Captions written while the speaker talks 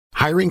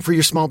Hiring for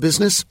your small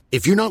business?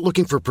 If you're not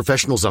looking for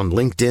professionals on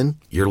LinkedIn,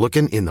 you're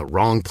looking in the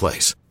wrong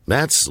place.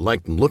 That's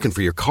like looking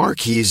for your car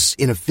keys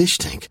in a fish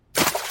tank.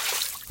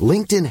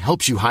 LinkedIn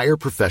helps you hire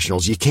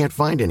professionals you can't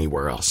find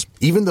anywhere else,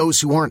 even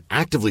those who aren't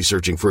actively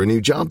searching for a new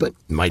job but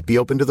might be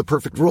open to the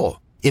perfect role.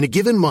 In a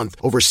given month,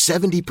 over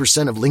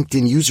 70% of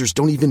LinkedIn users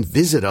don't even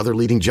visit other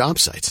leading job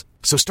sites.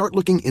 So start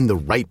looking in the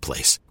right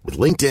place. With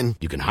LinkedIn,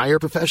 you can hire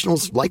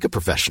professionals like a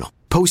professional.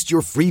 Post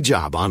your free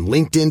job on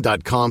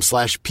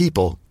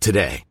linkedin.com/people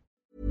today.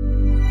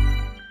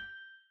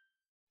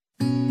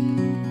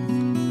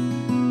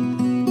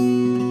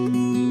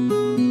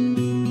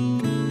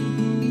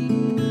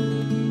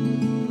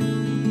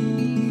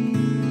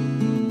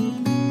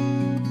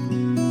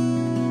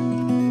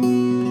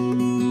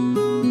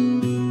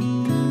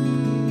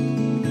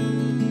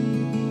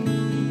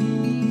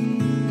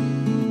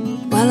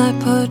 Well, I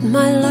put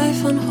my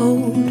life on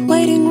hold,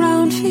 waiting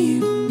round for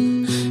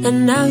you.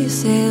 And now you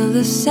sail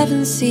the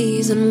seven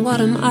seas, and what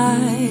am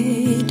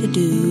I to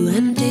do?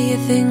 And do you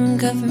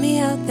think of me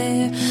out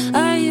there?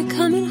 Are you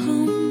coming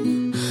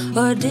home?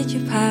 Or did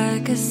you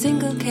pack a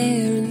single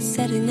care and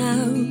setting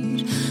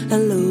out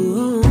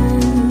alone?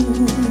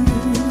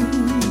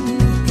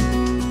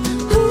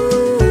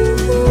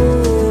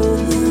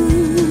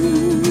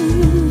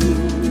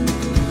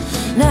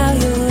 Now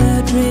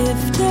you're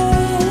drifting.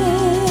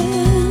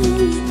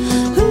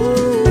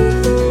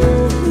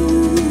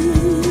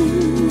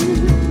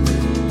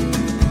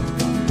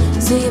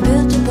 So you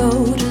built a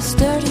boat, a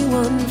sturdy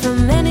one,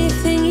 from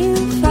anything you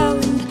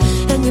found,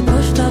 and you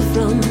pushed off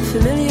from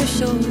familiar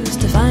shores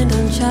to find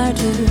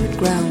uncharted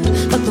ground.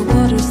 But the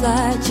waters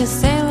that you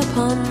sail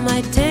upon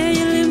might tear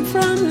you limb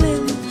from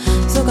limb.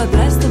 So God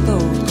bless the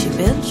boat you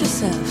built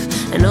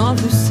yourself and all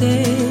who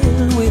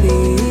sail with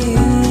you.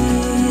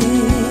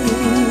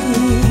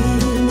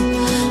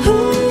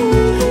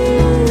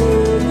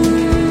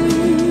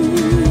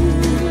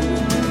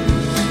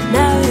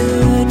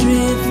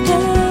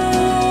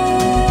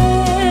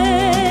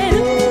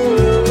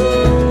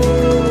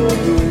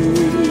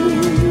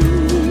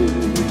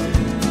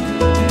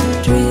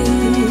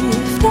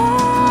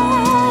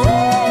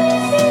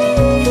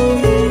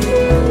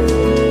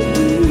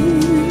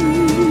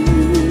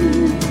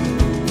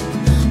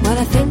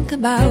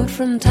 About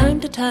from time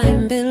to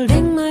time,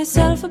 building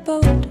myself a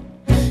boat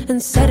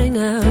and setting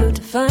out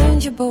to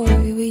find your boy.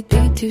 We'd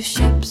be two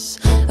ships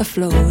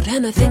afloat,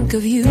 and I think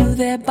of you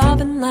there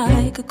bobbing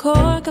like a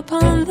cork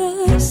upon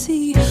the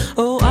sea.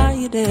 Oh, are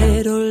you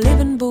dead or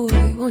living,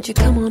 boy? Won't you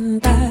come on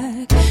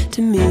back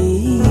to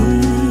me?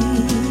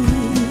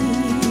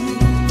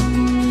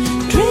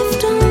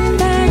 Drift on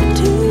back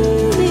to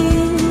me.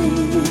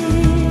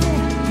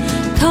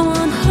 Come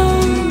on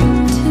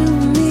home to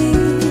me.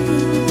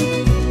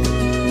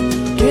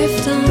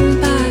 Drift on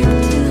back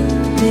to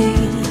me.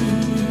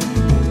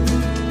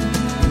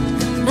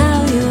 Now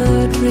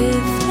you're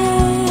drifting.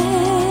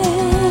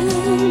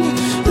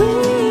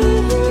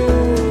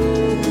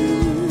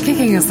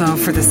 Kicking us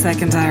off for the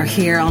second hour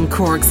here on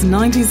Cork's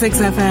 96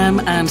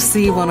 FM and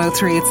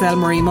C103. It's El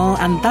Marimo,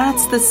 and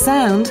that's the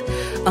sound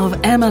of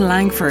Emma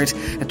Langford,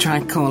 a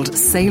track called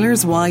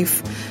Sailor's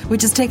Wife,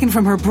 which is taken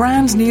from her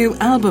brand new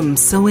album,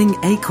 Sowing,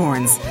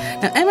 Acorns.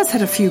 Now, Emma's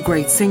had a few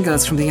great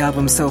singles from the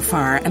album so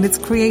far, and it's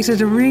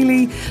created a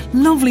really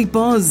lovely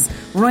buzz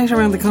right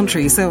around the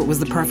country, so it was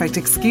the perfect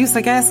excuse,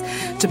 I guess,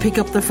 to pick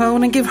up the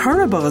phone and give her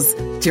a buzz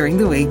during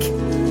the week.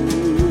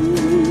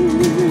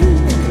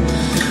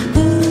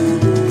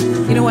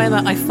 You know,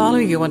 Emma, I follow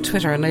you on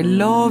Twitter and I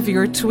love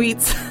your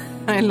tweets.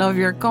 I love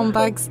your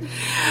comebacks.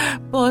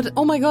 But,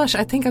 oh my gosh,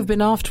 I think I've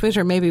been off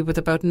Twitter maybe with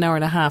about an hour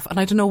and a half, and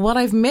I don't know what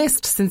I've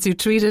missed since you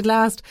tweeted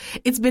last.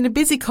 It's been a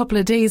busy couple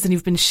of days and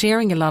you've been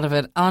sharing a lot of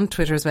it on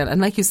Twitter as well.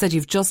 And like you said,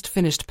 you've just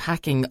finished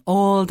packing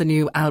all the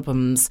new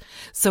albums.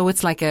 So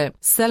it's like a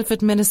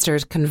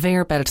self-administered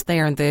conveyor belt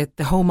there in the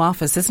home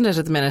office, isn't it,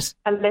 at the minute?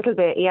 A little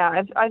bit, yeah.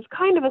 I've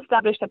kind of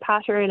established a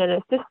pattern and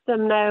a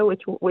system now,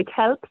 which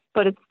helps,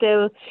 but it's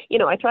still, you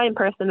know, I try and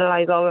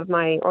personalise all of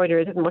my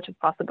orders as much as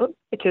possible,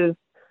 which is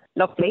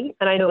lovely.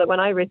 And I know that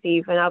when I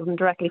receive an album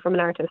directly from an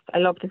artist, I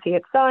love to see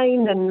it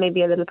signed and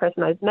maybe a little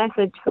personalised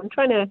message. So I'm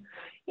trying to,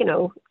 you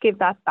know, give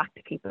that back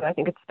to people. I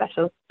think it's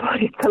special,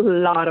 but it's a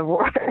lot of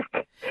work.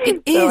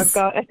 It is. So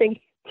I've got, I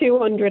think,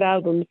 200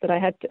 albums that I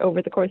had to,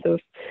 over the course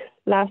of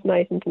last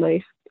night and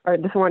tonight, or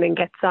this morning,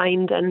 get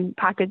signed and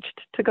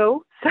packaged to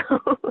go. So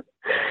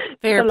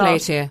fair play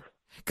to you.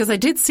 Because I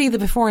did see the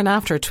before and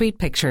after tweet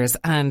pictures,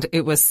 and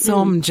it was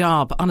some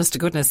job, honest to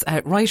goodness.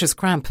 Writer's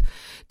cramp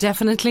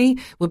definitely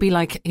would be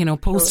like, you know,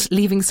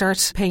 post-leaving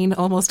cert pain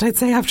almost, I'd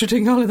say, after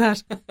doing all of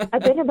that. A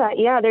bit of that,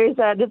 yeah. There's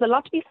a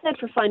lot to be said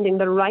for finding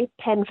the right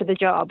pen for the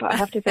job. I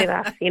have to say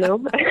that, you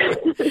know.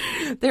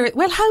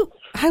 Well,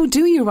 how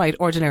do you write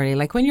ordinarily?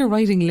 Like when you're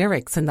writing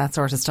lyrics and that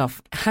sort of stuff,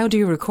 how do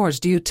you record?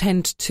 Do you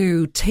tend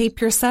to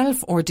tape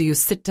yourself, or do you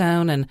sit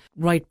down and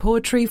write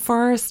poetry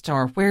first,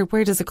 or where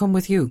does it come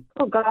with you?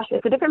 Oh gosh,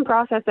 it's a different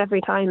process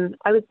every time.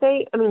 I would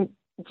say, I mean,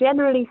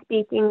 generally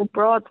speaking,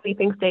 broad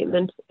sweeping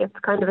statement, it's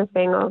kind of a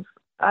thing of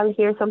I'll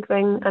hear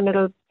something and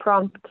it'll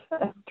prompt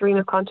a stream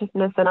of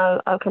consciousness, and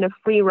I'll kind of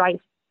free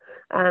write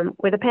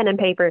with a pen and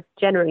paper.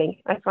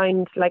 Generally, I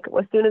find like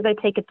as soon as I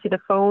take it to the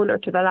phone or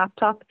to the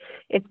laptop,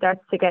 it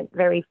starts to get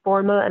very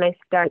formal and I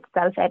start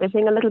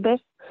self-editing a little bit.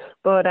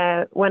 But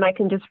when I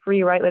can just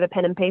free write with a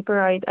pen and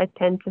paper, I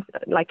tend to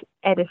like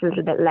edit a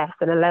little bit less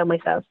and allow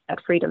myself that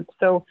freedom.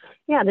 So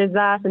yeah, there's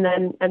that,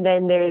 and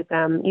then there's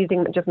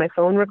using just my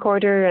phone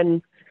recorder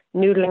and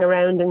noodling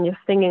around and just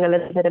singing a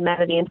little bit of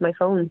melody into my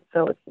phone.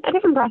 So it's a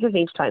different process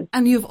each time.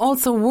 And you've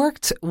also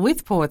worked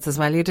with poets as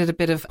well. You did a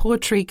bit of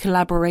poetry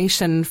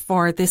collaboration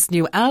for this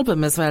new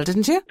album as well,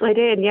 didn't you? I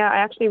did, yeah. I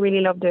actually really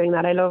love doing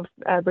that. I love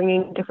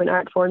bringing different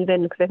art forms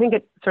in, because I think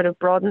it sort of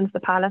broadens the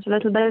palette a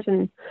little bit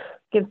and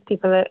gives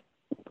people a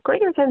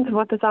greater sense of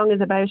what the song is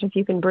about if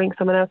you can bring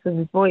someone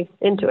else's voice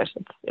into it.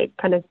 It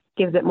kind of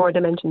gives it more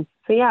dimensions.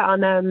 So yeah,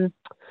 on the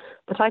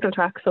title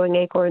track, Sowing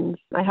Acorns,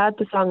 I had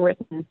the song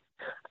written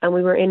and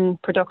we were in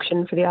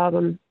production for the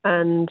album,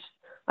 and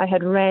I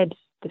had read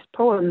this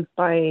poem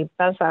by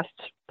Belfast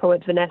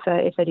poet Vanessa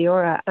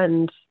Ifediora,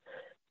 and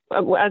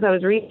as I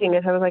was reading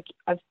it, I was like,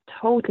 I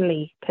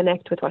totally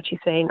connect with what she's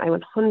saying. I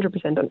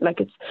 100% like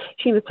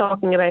she was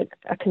talking about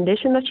a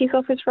condition that she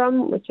suffers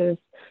from, which is,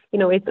 you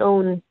know, its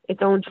own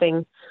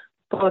thing.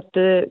 But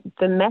the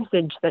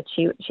message that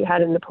she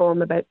had in the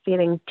poem about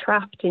feeling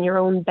trapped in your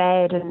own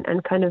bed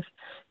and kind of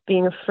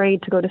being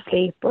afraid to go to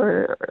sleep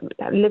or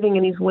living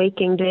in these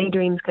waking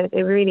daydreams,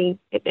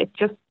 it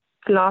just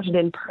slotted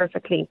in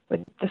perfectly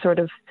with the sort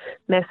of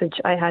message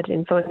I had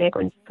in Sowing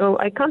Acorns. So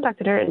I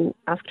contacted her and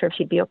asked her if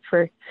she'd be up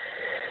for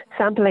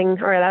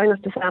sampling or allowing us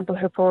to sample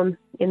her poem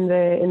in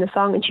the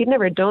song. And she'd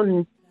never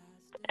done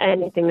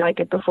anything like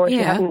it before. Yeah.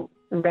 She hadn't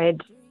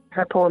read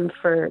her poem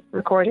for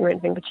recording or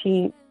anything, but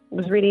she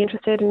was really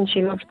interested and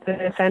she loved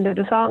the sound of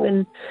the song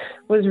and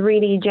was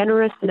really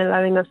generous in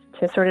allowing us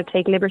to sort of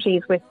take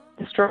liberties with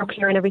the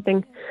structure and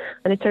everything.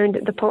 And it turned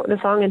the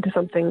song into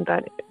something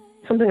I'm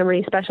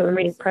really special and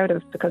really proud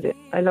of, because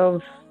I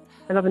love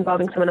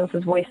involving someone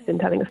else's voice in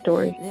telling a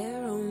story.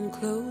 Their own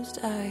closed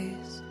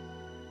eyes.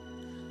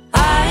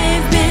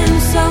 I've been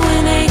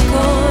sowing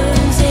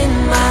acorns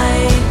in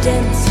my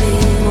densely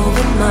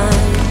woven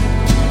mind.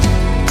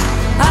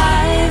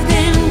 I've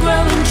been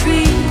growing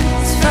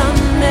trees from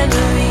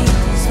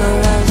memories for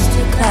us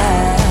to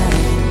climb.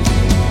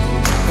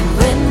 And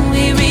when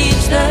we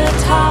reach the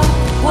top,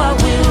 what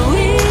will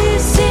we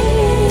see?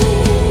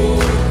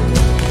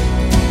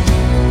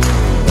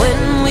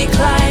 When we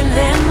climb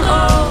them,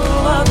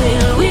 oh, what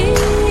will we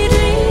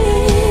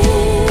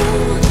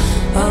dream?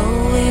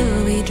 Oh,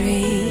 will we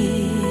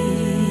dream?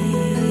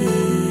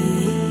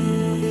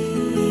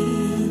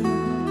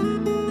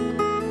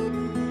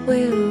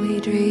 Will we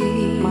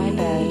dream? My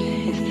bed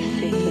is the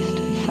safest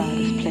and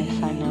saddest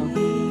place I know.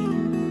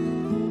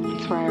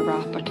 It's where I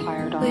wrap a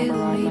tired arm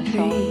around my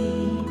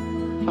soul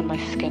when my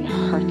skin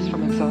hurts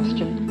from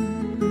exhaustion.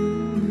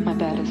 My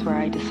bed is where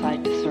I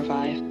decide to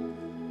survive.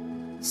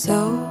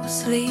 So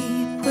sleep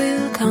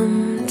will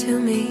come to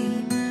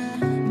me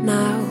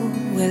now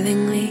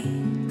willingly.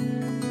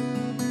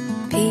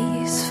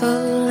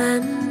 Peaceful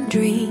and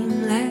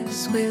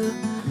dreamless will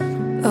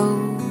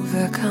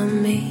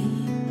overcome me.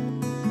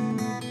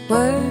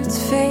 Words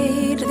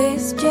fade,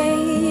 this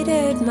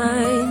jaded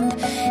mind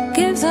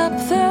gives up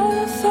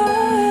the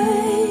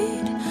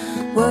fight.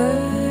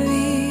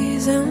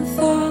 Worries and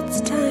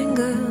thoughts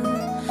tangle,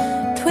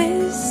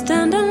 twist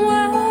and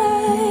unwind.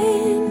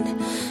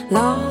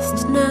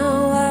 Lost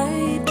now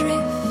I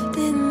drift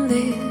in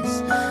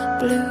this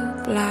blue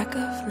black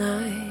of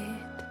night.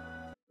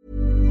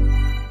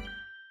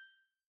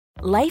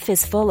 Life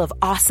is full of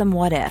awesome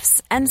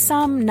what-ifs, and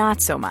some not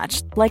so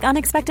much, like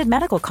unexpected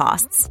medical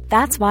costs.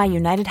 That's why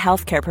United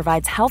Healthcare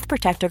provides Health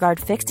Protector Guard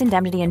fixed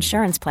indemnity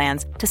insurance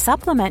plans to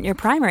supplement your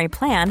primary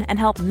plan and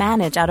help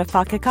manage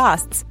out-of-pocket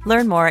costs.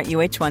 Learn more at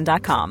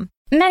uh1.com.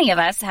 Many of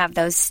us have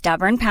those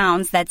stubborn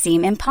pounds that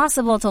seem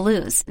impossible to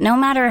lose, no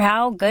matter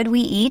how good we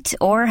eat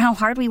or how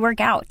hard we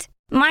work out.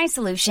 My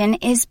solution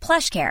is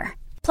PlushCare.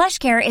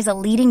 PlushCare is a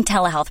leading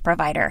telehealth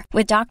provider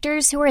with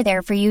doctors who are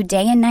there for you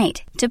day and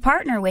night to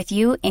partner with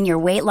you in your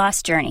weight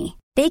loss journey.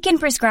 They can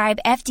prescribe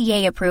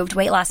FDA-approved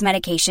weight loss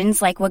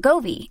medications like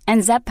Wegovy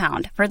and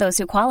Zepbound for those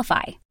who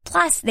qualify.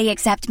 Plus, they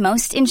accept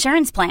most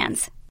insurance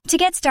plans. To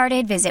get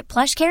started, visit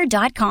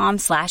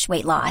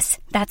plushcare.com/weightloss.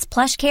 That's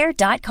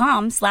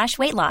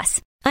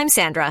plushcare.com/weightloss. I'm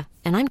Sandra,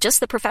 and I'm just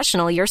the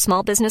professional your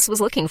small business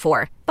was looking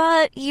for.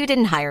 But you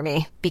didn't hire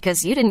me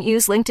because you didn't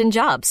use LinkedIn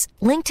Jobs.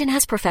 LinkedIn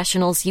has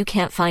professionals you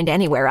can't find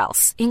anywhere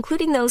else,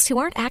 including those who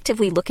aren't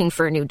actively looking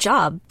for a new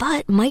job,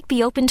 but might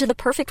be open to the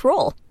perfect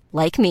role,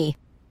 like me.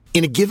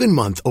 In a given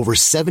month, over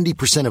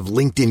 70% of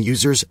LinkedIn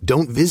users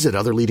don't visit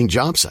other leading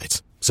job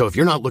sites. So if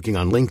you're not looking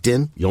on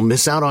LinkedIn, you'll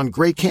miss out on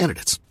great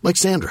candidates like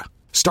Sandra.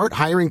 Start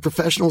hiring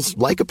professionals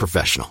like a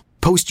professional.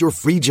 Post your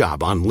free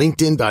job on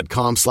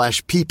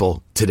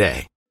linkedin.com/people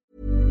today.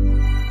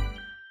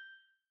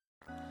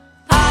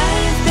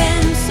 I've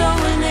been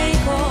sowing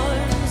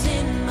acorns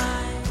in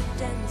my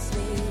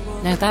densely woven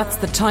Now that's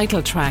the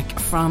title track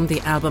from the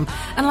album.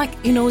 And like,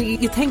 you know,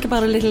 you think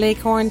about a little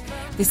acorn,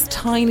 this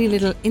tiny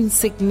little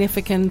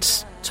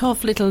insignificant,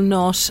 tough little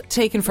nut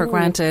taken for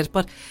granted.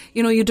 But,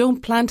 you know, you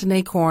don't plant an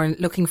acorn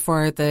looking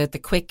for the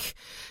quick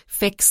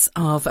fix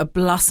of a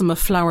blossom of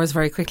flowers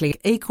very quickly.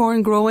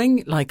 Acorn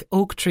growing, like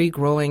oak tree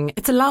growing,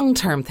 it's a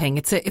long-term thing.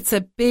 It's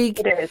a big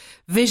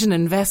vision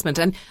investment.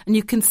 And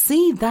you can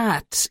see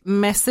that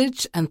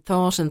message and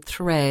thought and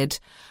thread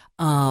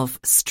of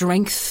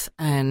strength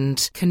and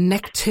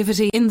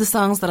connectivity in the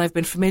songs that I've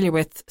been familiar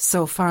with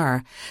so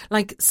far.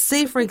 Like,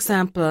 say, for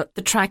example,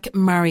 the track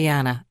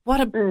Mariana.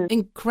 What an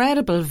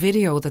incredible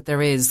video that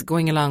there is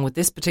going along with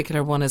this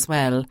particular one as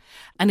well.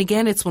 And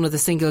again, it's one of the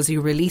singles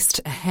you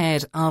released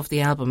ahead of the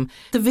album.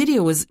 The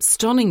video is a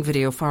stunning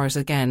video for it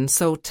again.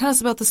 So tell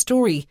us about the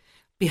story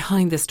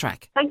behind this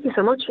track. Thank you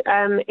so much.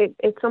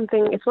 It's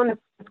one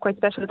that's quite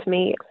special to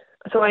me.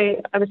 So I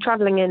was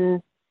travelling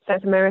in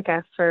South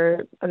America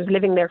I was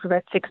living there for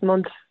about 6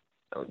 months,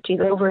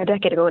 over a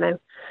decade ago now.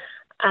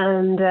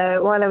 And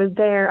while I was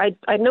there,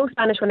 I'd no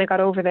Spanish when I got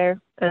over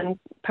there. And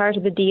part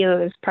of the deal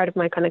is part of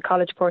my kind of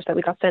college course that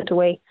we got sent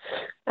away.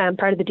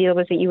 Part of the deal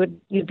was that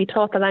you'd be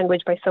taught the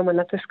language by someone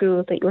at the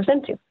school that you were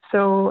sent to.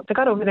 So I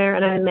got over there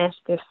and I met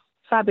this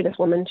fabulous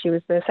woman. She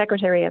was the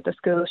secretary at the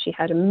school. She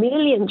had a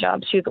million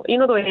jobs. She was, you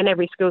know, the way in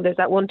every school there's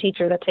that one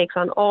teacher that takes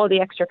on all the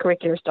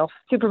extracurricular stuff,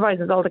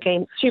 supervises all the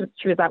games. She was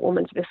that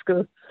woman to this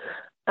school.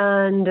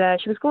 And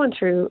she was going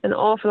through an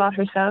awful lot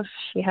herself.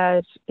 She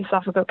had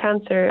esophageal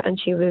cancer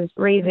and she was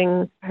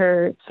raising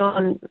her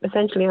son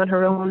essentially on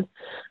her own,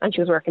 and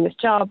she was working this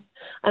job.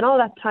 And all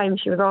that time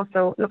she was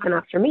also looking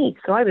after me.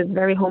 So I was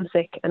very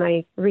homesick and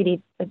I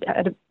really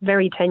had a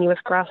very tenuous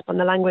grasp on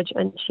the language.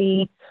 And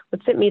she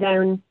would sit me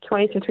down 2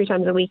 or 3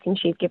 times a week and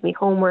she'd give me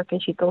homework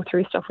and she'd go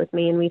through stuff with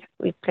me and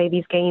we'd play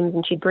these games,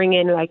 and she'd bring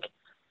in like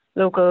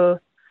local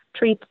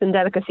treats and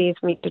delicacies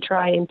for me to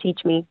try and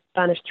teach me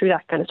Spanish through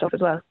that kind of stuff as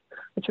well,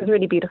 which was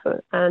really beautiful.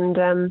 And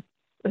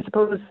I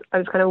suppose I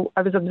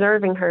was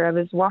observing her. I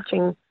was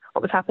watching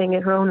what was happening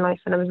in her own life,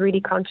 and I was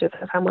really conscious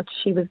of how much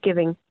she was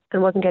giving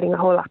and wasn't getting a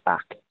whole lot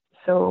back.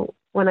 So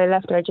when I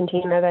left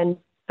Argentina then,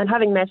 and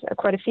having met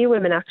quite a few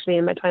women actually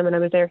in my time when I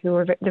was there who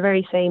were the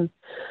very same,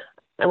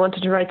 I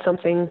wanted to write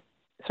something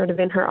sort of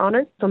in her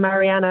honour. So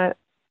Mariana,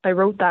 I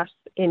wrote that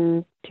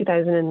in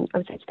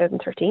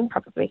 2013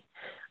 probably,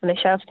 and I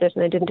shelved it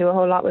and I didn't do a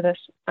whole lot with it.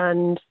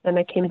 And then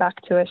I came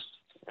back to it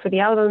for the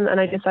album, and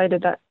I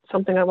decided that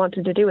something I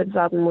wanted to do with this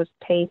album was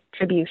pay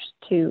tribute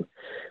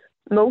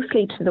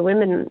mostly to the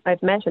women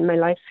I've met in my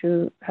life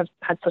who have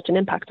had such an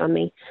impact on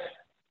me.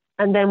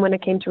 And then when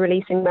it came to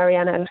releasing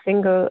Mariana as a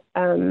single,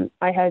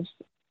 I had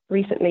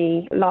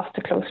recently lost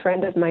a close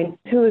friend of mine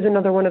who was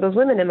another one of those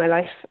women in my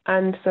life,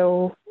 and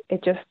so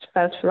it just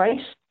felt right.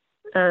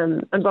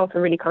 I'm also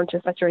really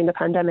conscious that during the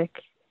pandemic,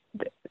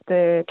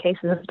 the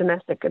cases of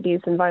domestic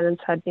abuse and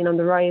violence had been on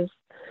the rise.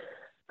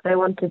 I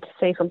wanted to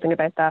say something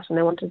about that, and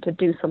I wanted to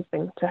do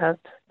something to help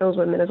those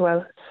women as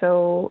well.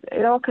 So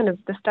it all kind of,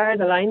 the stars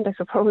aligned, I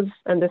suppose,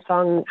 and the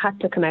song had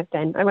to come out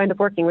then. I wound up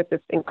working with this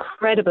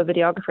incredible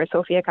videographer,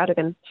 Sophia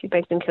Cadogan. She's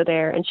based in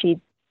Kildare, and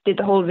she did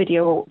the whole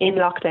video in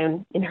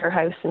lockdown in her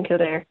house in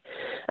Kildare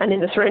and in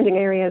the surrounding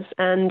areas,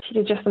 and she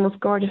did just the most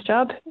gorgeous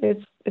job.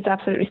 It's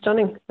absolutely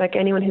stunning. Like,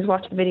 anyone who's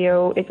watched the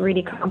video, it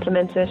really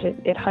complements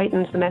it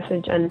heightens the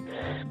message, and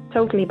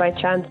totally by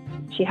chance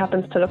she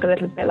happens to look a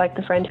little bit like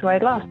the friend who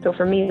I'd lost. So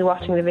for me,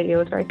 watching the video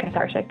was very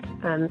cathartic,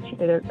 and she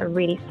did a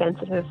really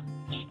sensitive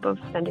job of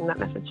sending that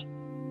message.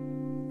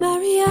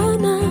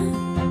 Mariana,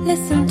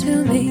 listen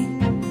to me.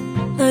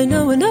 I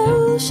know an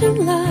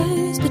ocean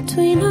lies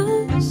between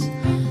us,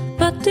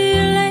 but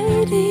dear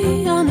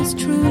lady, honest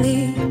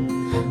truly,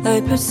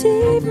 I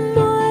perceive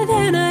more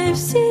than I've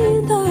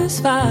seen thus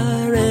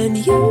far. And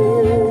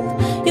you're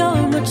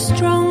much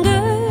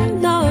stronger,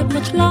 not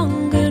much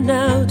longer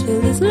now,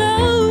 till this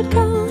load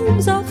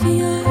comes off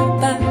your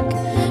back.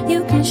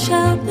 You can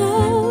shout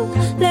now,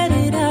 let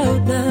it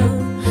out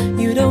now.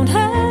 You don't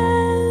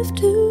have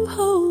to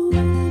hold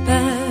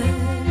back.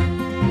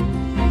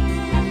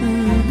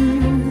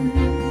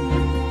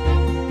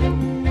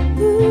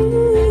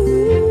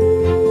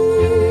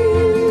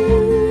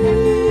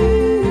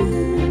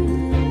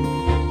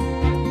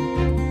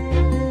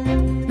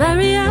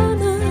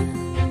 Mariana,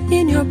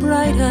 in your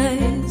bright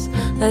eyes,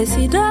 I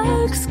see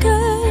dark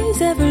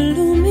skies ever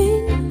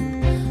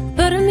looming.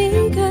 But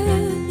amiga,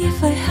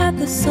 if I had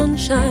the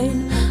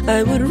sunshine,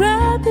 I would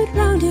wrap it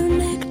round your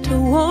neck to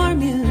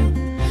warm you.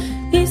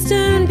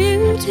 Eastern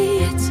beauty,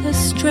 it's a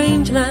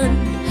strange land,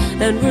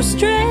 and we're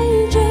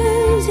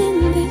strangers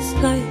in this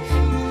life.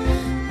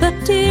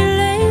 But dear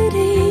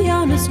lady,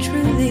 honest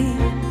truly,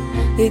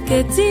 it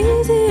gets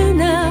easier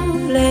now.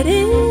 Let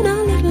in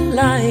a little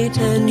light,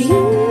 and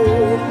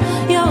you're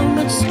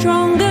much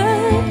stronger,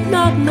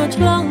 not much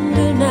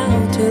longer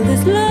now, till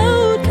this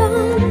load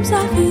comes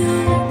off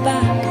your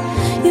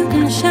back. You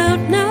can shout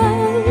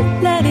now,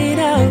 let it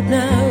out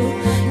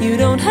now. You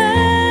don't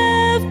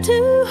have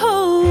to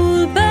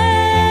hold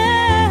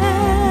back.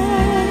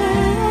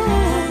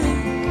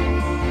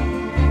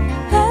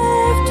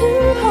 Have to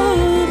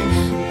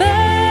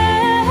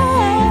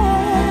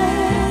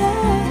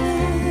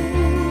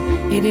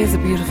is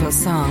a beautiful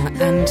song,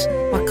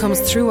 and what comes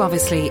through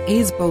obviously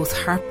is both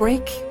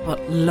heartbreak but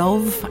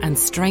love and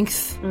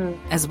strength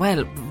as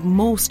well,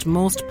 most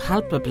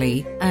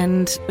palpably.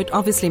 And it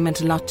obviously meant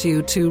a lot to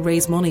you to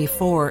raise money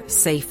for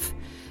SAFE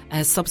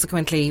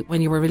subsequently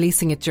when you were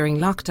releasing it during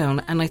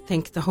lockdown. And I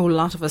think the whole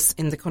lot of us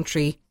in the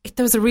country,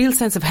 there was a real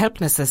sense of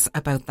helplessness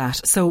about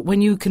that. So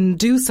when you can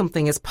do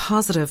something as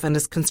positive and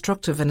as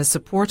constructive and as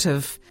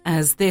supportive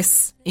as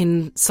this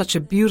in such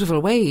a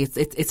beautiful way,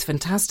 it's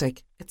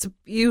fantastic. It's a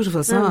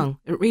beautiful song.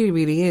 It really,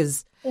 really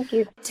is. Thank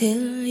you.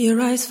 Till your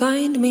eyes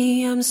find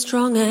me, I'm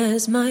strong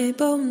as my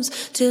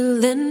bones.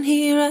 Till then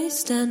here I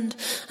stand,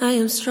 I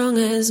am strong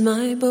as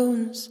my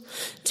bones.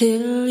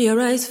 Till your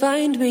eyes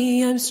find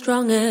me, I'm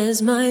strong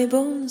as my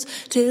bones.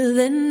 Till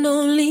then,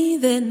 only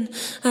then,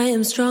 I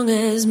am strong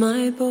as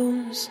my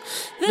bones.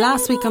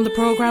 Last week on the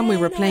programme we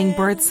were playing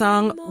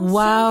Birdsong.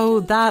 Wow,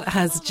 that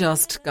has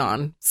just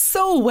gone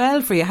so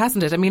well for you,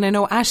 hasn't it? I mean, I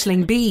know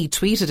Aisling B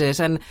tweeted it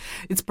and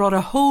it's brought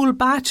a whole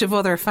batch of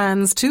other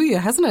fans to you,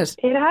 hasn't it?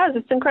 It has.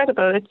 It's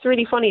incredible. It's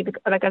really funny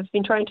because, like, I've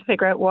been trying to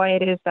figure out why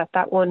it is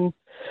that one.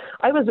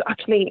 I was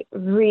actually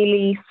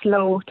really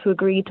slow to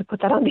agree to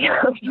put that on the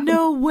album.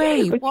 No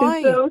way. Which Why?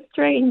 is so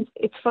strange.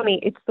 It's funny.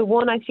 It's the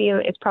one I feel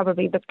is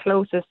probably the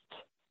closest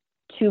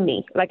to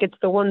me. Like, it's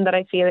the one that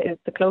I feel is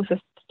the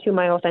closest to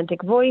my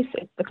authentic voice.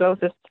 It's the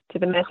closest to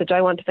the message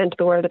I want to send to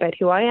the world about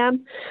who I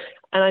am.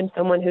 And I'm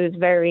someone who's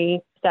very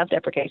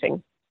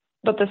self-deprecating.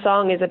 But the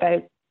song is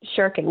about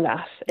shirking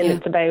that, and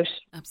it's about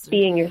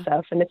being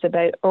yourself, and it's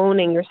about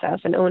owning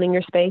yourself and owning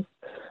your space.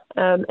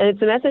 And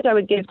it's a message I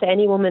would give to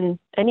any woman,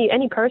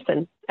 any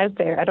person out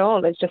there at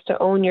all, is just to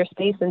own your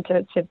space and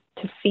to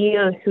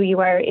feel who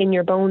you are in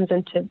your bones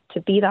and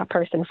to be that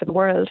person for the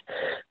world.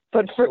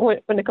 But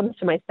when it comes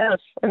to myself,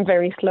 I'm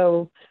very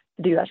slow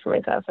to do that for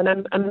myself,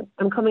 and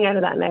I'm coming out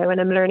of that now, and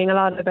I'm learning a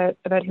lot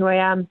about who I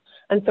am.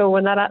 And so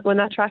when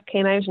that track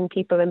came out and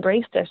people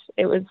embraced it,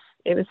 it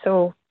was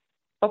so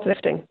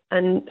uplifting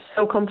and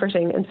so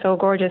comforting and so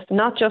gorgeous,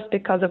 not just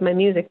because of my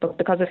music, but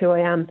because of who I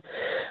am.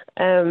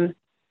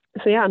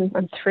 So yeah,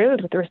 I'm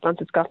thrilled with the response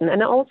it's gotten,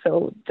 and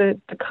also the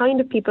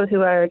kind of people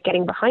who are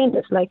getting behind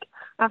it, like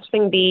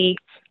Aisling B,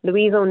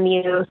 Louise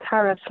O'Neill,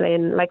 Tara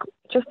Flynn, like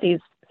just these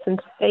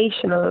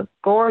sensational,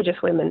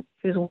 gorgeous women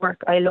whose work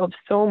I love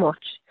so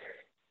much,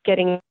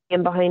 getting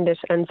in behind it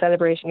and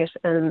celebrating it,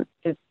 and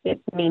it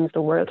means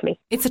the world to me.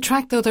 It's a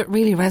track, though, that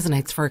really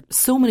resonates for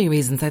so many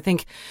reasons. I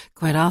think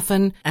quite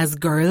often as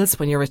girls,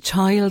 when you're a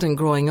child and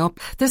growing up,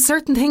 there's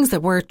certain things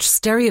that were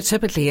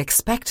stereotypically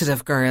expected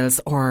of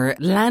girls or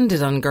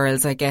landed on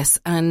girls, I guess,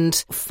 and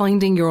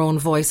finding your own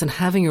voice and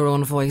having your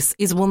own voice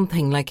is one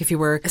thing. Like, if you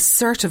were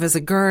assertive as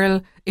a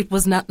girl, it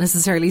was not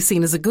necessarily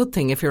seen as a good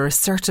thing. If you're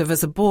assertive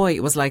as a boy,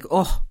 it was like,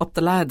 oh, up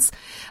the lads.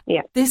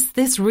 Yeah.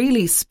 This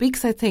really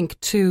speaks, I think,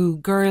 to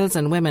girls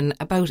and women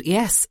about,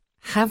 yes,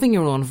 having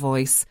your own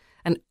voice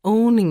and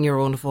owning your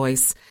own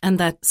voice, and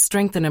that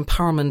strength and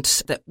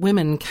empowerment that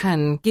women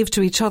can give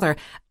to each other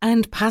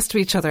and pass to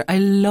each other. I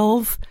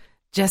love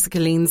Jessica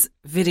Lean's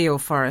video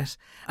for it.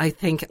 I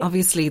think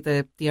obviously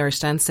the Irish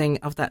dancing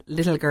of that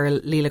little girl,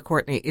 Leela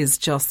Courtney, is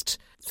just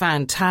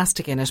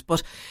fantastic in it.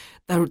 But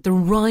the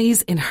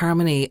rise in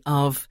harmony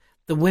of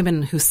the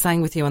women who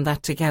sang with you on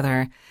that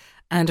together,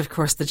 and of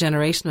course the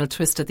generational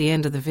twist at the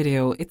end of the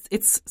video,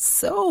 it's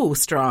so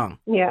strong.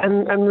 Yeah,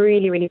 I'm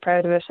really, really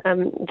proud of it.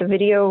 The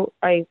video,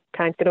 I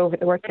can't get over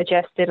the work that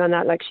Jess did on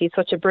that. Like, she's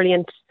got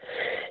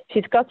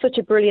such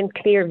a brilliant,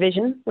 clear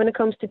vision when it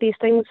comes to these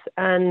things,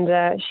 and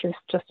she was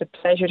just a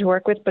pleasure to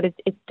work with. But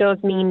it does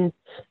mean,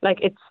 like,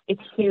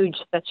 it's huge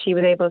that she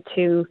was able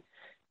to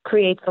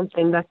create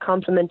something that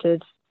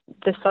complemented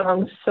the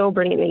song so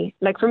brilliantly.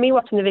 Like, for me,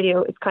 watching the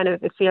video, it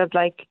feels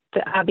like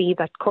the abbey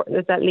that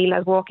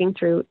Leela's walking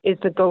through is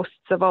the ghosts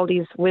of all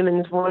these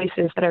women's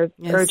voices that are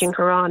urging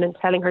her on and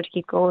telling her to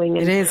keep going.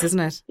 And, it is, isn't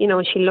it? You know,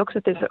 and she looks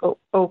at this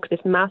oak, this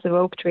massive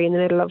oak tree in the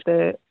middle of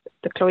the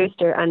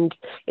cloister, and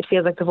it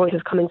feels like the voice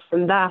is coming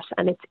from that,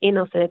 and it's in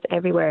us and it's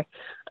everywhere,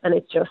 and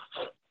it's just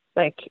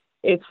like,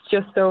 it's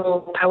just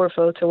so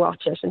powerful to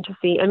watch it and to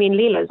see. I mean,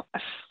 Leela's a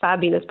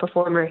fabulous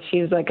performer.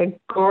 She's like a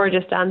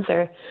gorgeous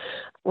dancer.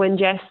 When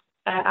Jess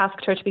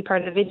asked her to be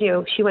part of the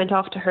video, she went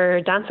off to her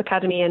dance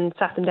academy and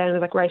sat them down and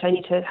was like, right, I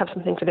need to have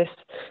something for this.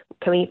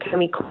 Can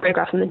we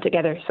choreograph them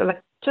together? So,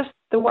 like, just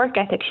the work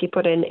ethic she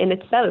put in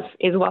itself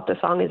is what the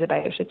song is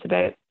about. It's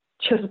about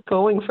just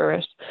going for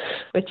it,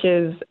 which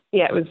is,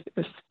 yeah, it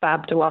was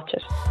fab to watch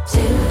it.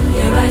 Till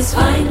your eyes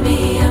find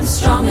me, I'm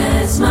strong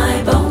as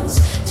my bones.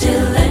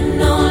 Till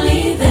then,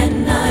 only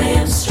then, I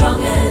am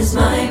strong as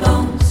my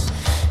bones.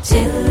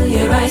 Till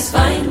your eyes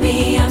find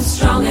me, I'm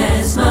strong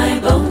as my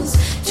bones.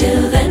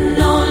 Till then,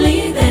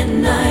 only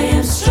then, I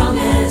am strong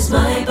as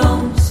my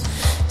bones.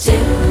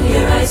 Till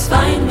your eyes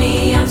find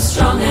me, I'm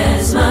strong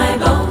as my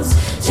bones.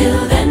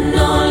 Till then,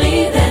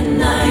 only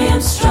then, I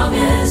am strong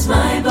as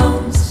my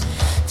bones.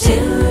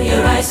 Till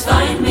your eyes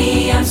find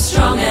me, I'm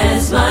strong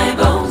as my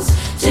bones.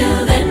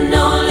 Till then,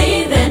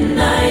 only then,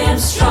 I am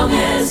strong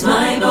as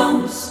my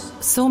bones.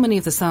 So many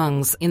of the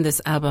songs in this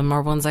album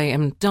are ones I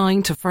am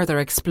dying to further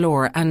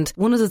explore. And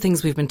one of the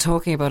things we've been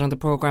talking about on the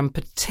programme,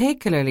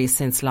 particularly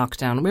since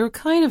lockdown, we were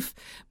kind of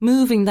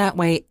moving that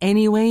way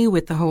anyway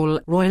with the whole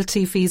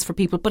royalty fees for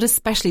people, but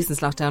especially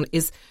since lockdown,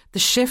 is the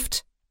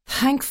shift,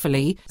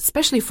 thankfully,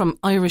 especially from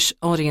Irish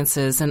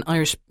audiences and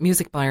Irish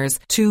music buyers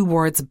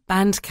towards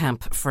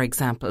Bandcamp, for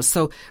example.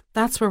 So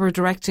that's where we're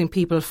directing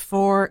people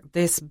for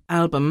this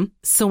album,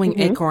 Sowing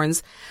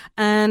Acorns.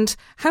 And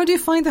how do you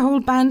find the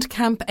whole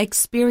Bandcamp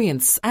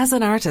experience as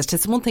an artist?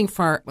 It's one thing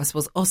for, I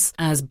suppose, us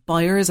as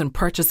buyers and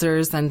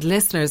purchasers and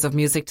listeners of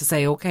music to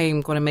say, okay,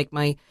 I'm going to make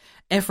my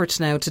effort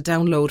now to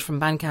download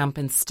from Bandcamp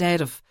instead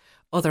of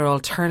other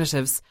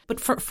alternatives. But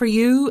for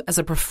you as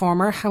a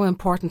performer, how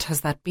important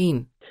has that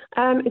been?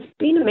 It's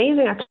been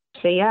amazing,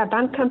 actually. Yeah,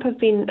 Bandcamp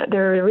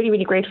they're really,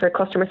 really great for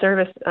customer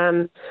service.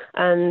 And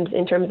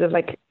in terms of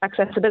like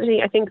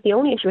accessibility, I think the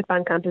only issue with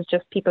Bandcamp is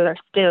just people are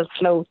still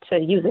slow to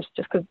use it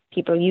just because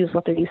people use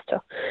what they're used to.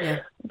 Yeah.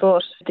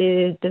 But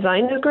the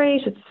design is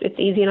great. It's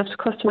easy enough to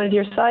customize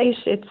your site.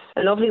 It's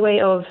a lovely way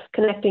of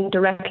connecting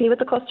directly with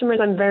the customers.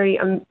 I'm very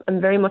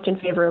much in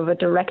favor of a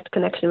direct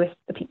connection with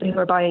the people who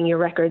are buying your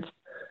records.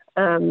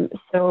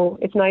 So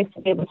it's nice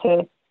to be able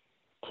to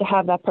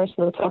have that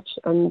personal touch,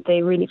 and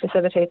they really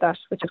facilitate that,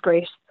 which is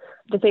great.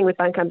 The thing with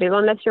Bandcamp is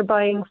unless you're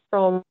buying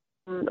from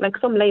like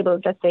some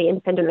labels, let's say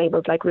independent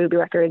labels like Ruby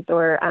Records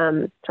or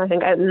trying to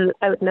think Out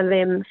in a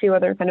Limb, a few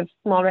other kind of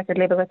small record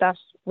labels like that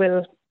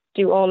will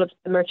do all of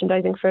the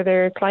merchandising for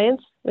their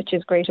clients, which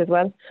is great as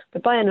well.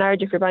 But by and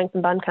large, if you're buying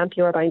from Bandcamp,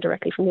 you are buying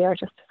directly from the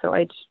artist. So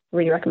I'd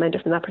really recommend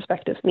it from that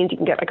perspective. It means you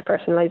can get like a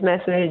personalised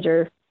message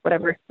or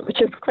whatever,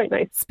 which is quite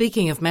nice.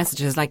 Speaking of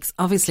messages, like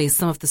obviously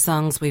some of the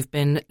songs we've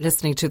been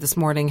listening to this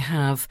morning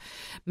have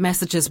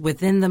messages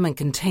within them and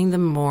contain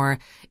them more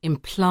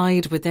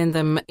implied within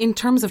them. In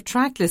terms of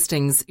track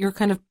listings, you're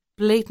kind of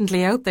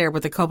blatantly out there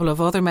with a couple of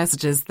other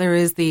messages. There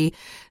is the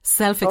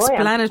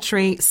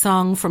self-explanatory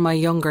song for my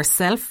younger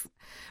self,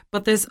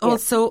 but there's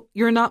also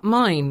You're Not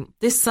Mine.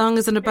 This song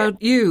isn't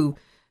about you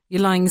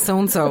lying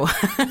so-and-so.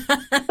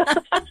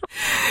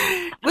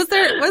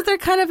 Was there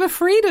kind of a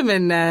freedom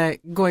in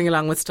going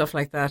along with stuff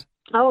like that?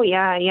 Oh,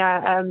 yeah.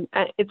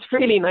 It's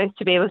really nice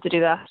to be able to do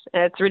that.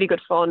 It's really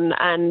good fun.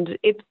 And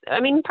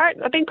a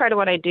big part of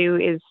what I do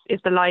is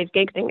the live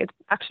gig thing. It's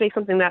actually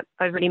something that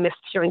I've really missed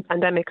during the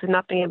pandemic, is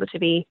not being able to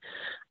be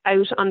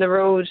out on the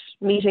road,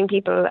 meeting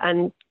people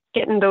and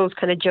getting those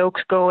kind of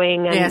jokes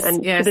going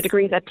and to the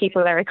degree that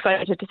people are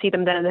excited to see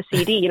them then in a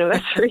CD,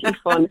 that's really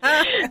fun.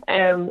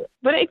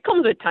 But it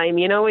comes with time,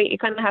 you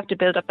kind of have to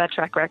build up that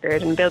track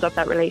record and build up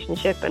that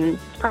relationship. And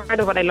part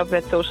of what I love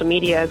about social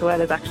media as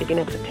well is actually being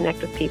able to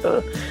connect with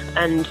people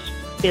and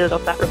build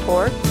up that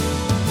rapport.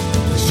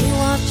 She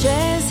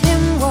watches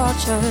him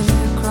watch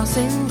her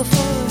crossing the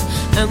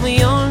floor, and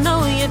we all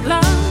know you'd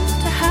love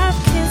to have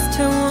kissed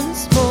her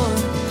once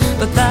more,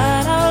 but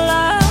that our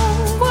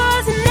love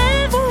was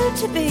never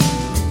to be.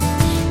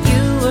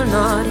 You were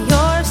not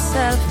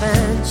yourself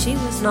and she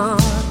was not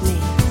me.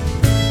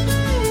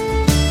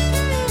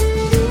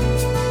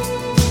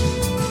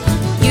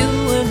 You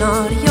were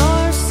not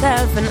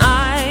yourself and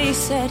I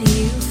set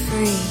you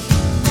free.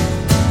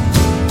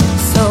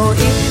 So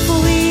if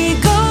we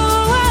go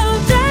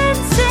out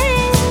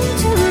dancing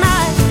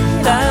tonight,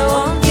 I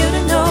want you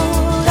to know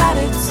that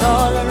it's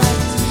all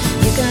alright.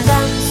 You can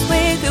dance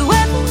with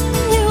whoever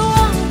you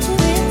want to,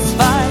 it's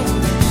fine.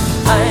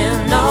 I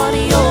am not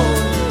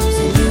yours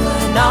and you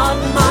are not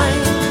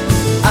mine.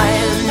 I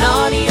am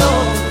not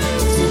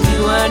yours and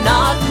you are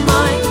not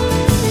mine.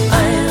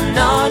 I am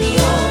not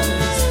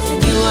yours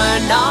and you are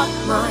not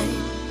mine.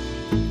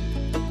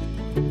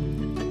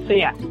 So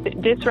yeah,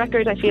 this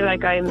record, I feel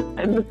like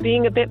I'm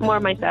being a bit more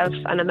myself,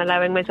 and I'm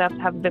allowing myself to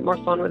have a bit more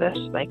fun with it.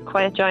 Like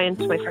Quiet Giant,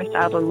 my first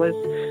album, was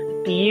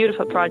a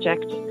beautiful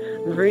project.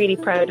 I'm really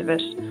proud of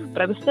it,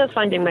 but I was still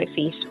finding my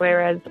feet.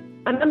 Whereas,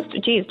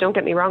 don't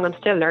get me wrong, I'm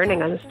still learning.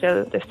 There's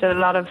still a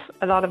lot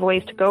of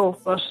ways to go.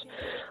 But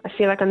I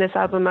feel like on this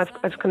album,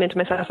 I've come into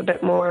myself a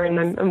bit more, and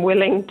I'm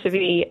willing to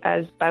be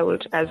as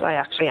bold as I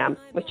actually am,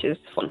 which is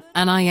fun.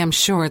 And I am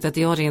sure that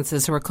the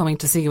audiences who are coming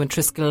to see you in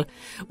Triskel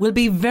will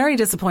be very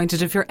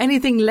disappointed if you're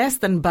anything less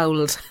than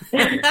bold.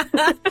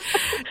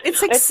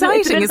 It's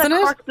exciting, isn't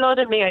it? Cork blood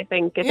in me, I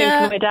think. I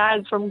think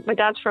my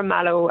dad's from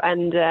Mallow,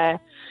 and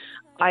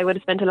I would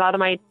have spent a lot of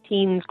my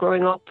teens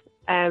growing up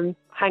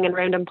hanging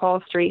around on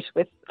Paul Street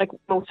with, like,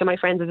 most of my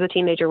friends as a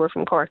teenager were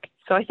from Cork.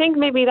 So I think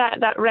maybe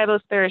that rebel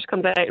spirit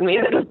comes out in me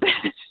a little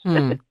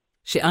bit.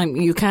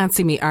 You can't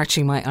see me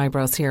arching my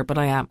eyebrows here, but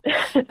I am.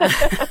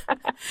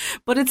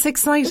 But it's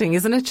exciting,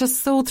 isn't it?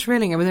 Just so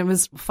thrilling. I mean, I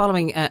was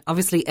following,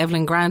 obviously,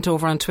 Evelyn Grant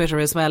over on Twitter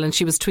as well, and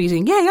she was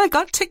tweeting, I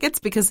got tickets,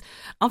 because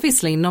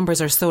obviously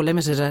numbers are so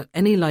limited at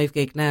any live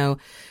gig now.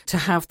 To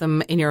have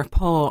them in your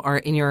paw or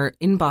in your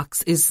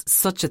inbox is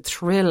such a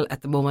thrill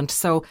at the moment.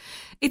 So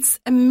it's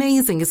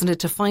amazing, isn't it,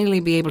 to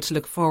finally be able to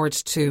look forward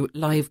to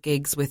live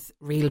gigs with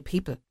real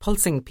people,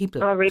 pulsing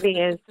people. Oh, it really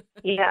is.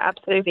 Yeah,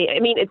 absolutely.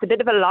 I mean, it's a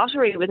bit of a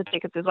lottery with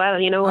tickets as well.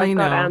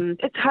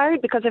 It's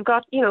hard because I've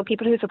got,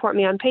 people who support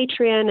me on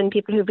Patreon and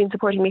people who've been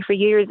supporting me for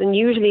years. And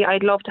usually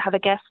I'd love to have a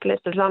guest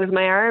list as long as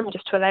my arm,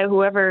 just to allow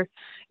whoever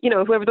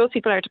those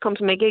people are to come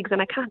to my gigs.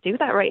 And I can't do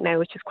that right now,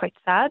 which is quite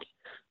sad.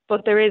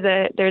 But there's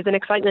an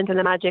excitement and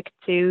a magic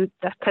to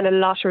that kind of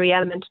lottery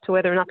element to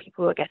whether or not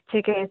people will get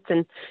tickets,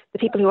 and the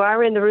people who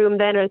are in the room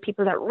then are the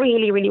people that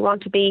really, really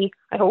want to be,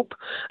 I hope.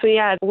 So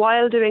yeah,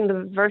 while doing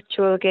the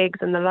virtual gigs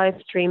and the live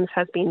streams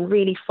has been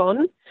really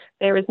fun,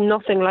 there is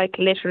nothing like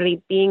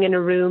literally being in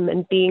a room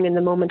and being in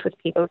the moment with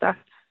people. That's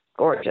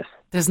gorgeous.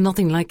 There's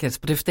nothing like it,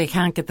 but if they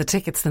can't get the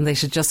tickets, then they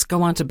should just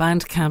go on to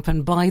Bandcamp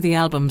and buy the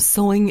album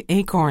Sowing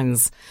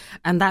Acorns.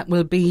 And that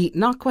will be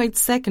not quite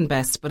second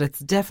best, but it's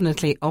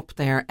definitely up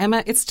there.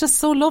 Emma, it's just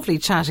so lovely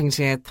chatting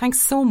to you.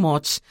 Thanks so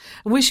much.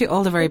 I wish you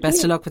all the very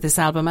best of luck with this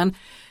album. And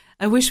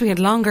I wish we had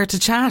longer to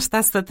chat,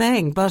 that's the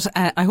thing. But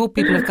I hope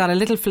people have got a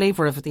little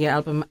flavour of the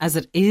album as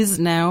it is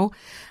now,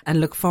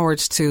 and look forward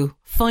to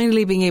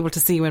finally being able to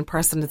see you in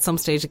person at some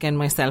stage again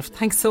myself.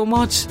 Thanks so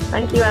much.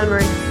 Thank you,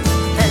 Anne-Marie.